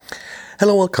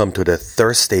Hello, welcome to the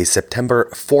Thursday, September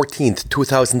 14th,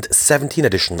 2017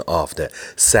 edition of the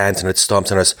SANS and Storm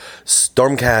Center's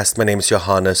StormCast. My name is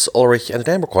Johannes Ulrich and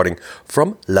today I'm recording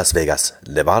from Las Vegas,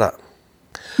 Nevada.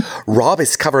 Rob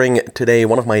is covering today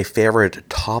one of my favorite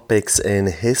topics in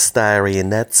his diary,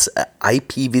 and that's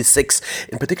IPv6,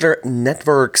 in particular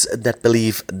networks that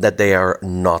believe that they are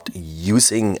not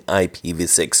using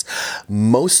IPv6.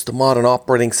 Most modern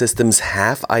operating systems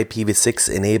have IPv6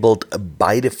 enabled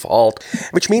by default,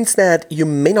 which means that you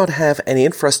may not have any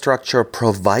infrastructure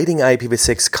providing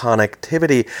IPv6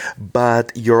 connectivity,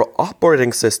 but your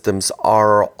operating systems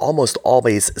are almost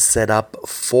always set up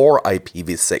for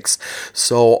IPv6.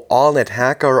 So all net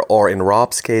hacker, or in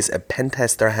Rob's case, a pen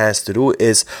tester, has to do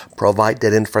is provide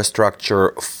that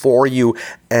infrastructure for you,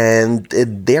 and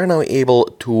they're now able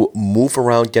to move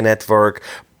around your network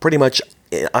pretty much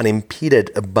unimpeded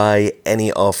by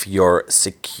any of your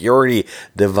security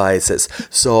devices.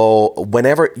 So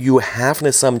whenever you have an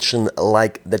assumption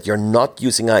like that you're not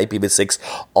using IPv6,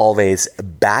 always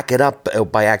back it up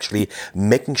by actually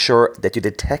making sure that you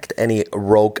detect any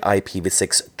rogue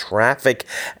IPv6 traffic.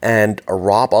 And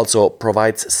Rob also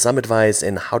provides some advice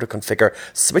in how to configure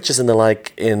switches and the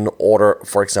like in order,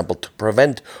 for example, to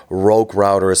prevent rogue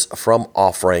routers from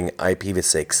offering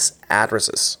IPv6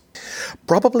 addresses.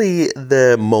 Probably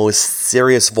the most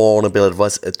serious vulnerability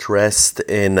was addressed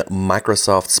in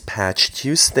Microsoft's Patch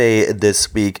Tuesday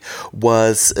this week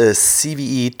was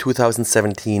CVE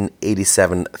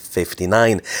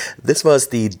 2017-8759. This was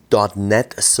the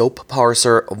 .NET SOAP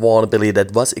parser vulnerability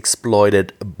that was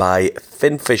exploited by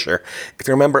Finfisher. If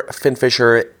you remember,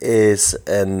 Finfisher is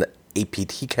an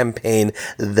APT campaign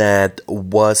that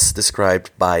was described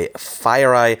by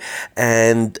FireEye,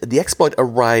 and the exploit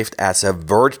arrived as a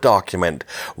Word document.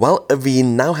 Well, we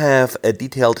now have a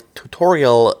detailed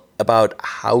tutorial about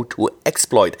how to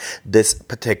exploit this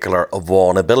particular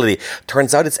vulnerability.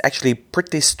 Turns out it's actually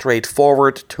pretty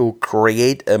straightforward to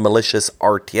create a malicious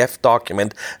RTF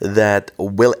document that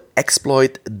will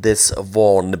exploit this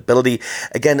vulnerability.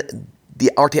 Again, the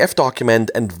RTF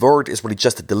document and Word is really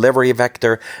just a delivery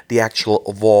vector. The actual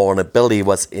vulnerability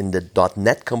was in the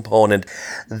 .NET component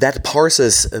that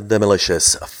parses the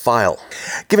malicious file.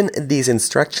 Given these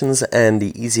instructions and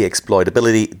the easy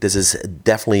exploitability, this is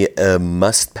definitely a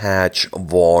must-patch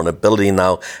vulnerability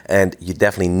now, and you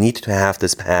definitely need to have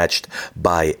this patched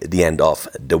by the end of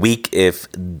the week, if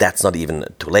that's not even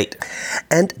too late.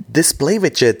 And Display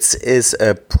Widgets is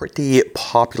a pretty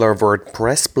popular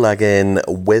WordPress plugin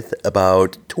with about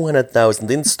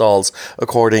 200,000 installs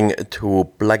according to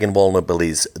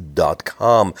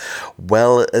pluginvulnerabilities.com.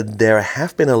 Well, there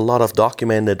have been a lot of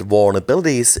documented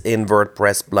vulnerabilities in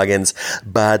WordPress plugins,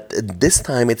 but this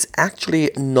time it's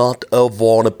actually not a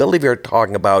vulnerability we're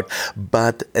talking about,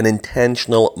 but an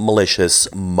intentional malicious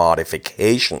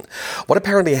modification. What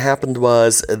apparently happened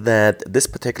was that this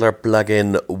particular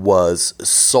plugin was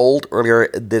sold earlier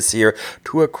this year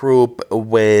to a group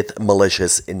with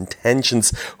malicious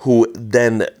intentions who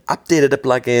then updated the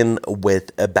plugin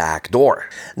with a backdoor.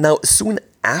 Now, soon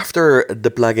after the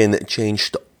plugin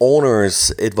changed owners,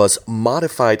 it was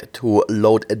modified to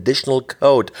load additional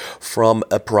code from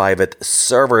a private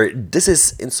server. This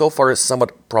is insofar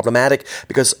somewhat problematic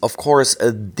because, of course,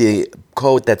 the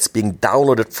code that's being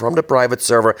downloaded from the private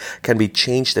server can be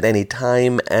changed at any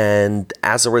time, and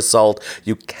as a result,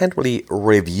 you can't really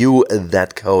review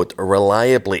that code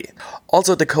reliably.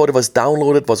 Also, the code that was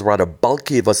downloaded was rather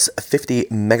bulky. It was 50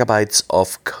 megabytes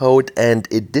of code, and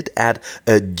it did add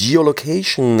a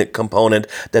geolocation component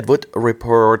that would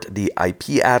report the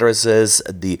IP addresses,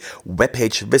 the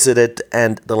webpage visited,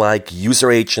 and the like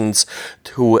user agents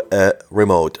to a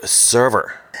remote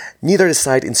server. Neither the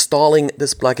site installing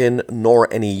this plugin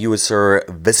nor any user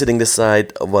visiting the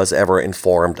site was ever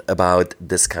informed about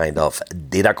this kind of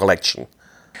data collection.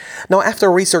 Now,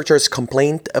 after researchers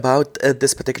complained about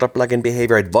this particular plugin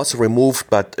behavior, it was removed,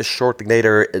 but shortly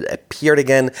later it appeared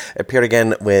again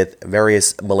with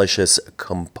various malicious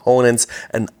components,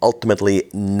 and ultimately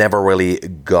never really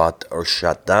got or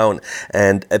shut down.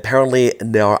 And apparently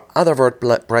there are other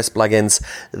WordPress plugins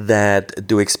that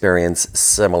do experience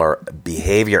similar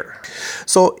behavior.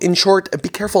 So in short, be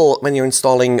careful when you're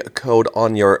installing code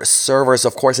on your servers.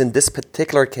 Of course, in this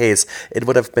particular case, it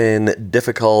would have been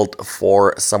difficult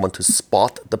for someone to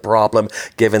spot the problem,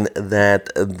 given that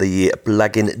the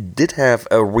plugin did have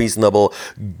a reasonable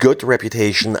good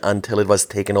reputation until it was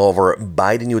taken over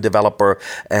by the new developer,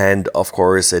 and of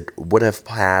course it would have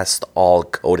passed all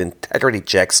code integrity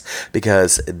checks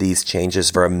because these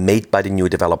changes were made by the new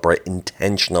developer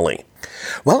intentionally.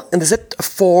 Well, and that's it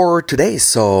for today,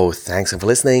 so thanks for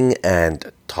listening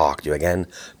and talk to you again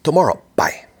tomorrow.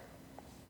 Bye.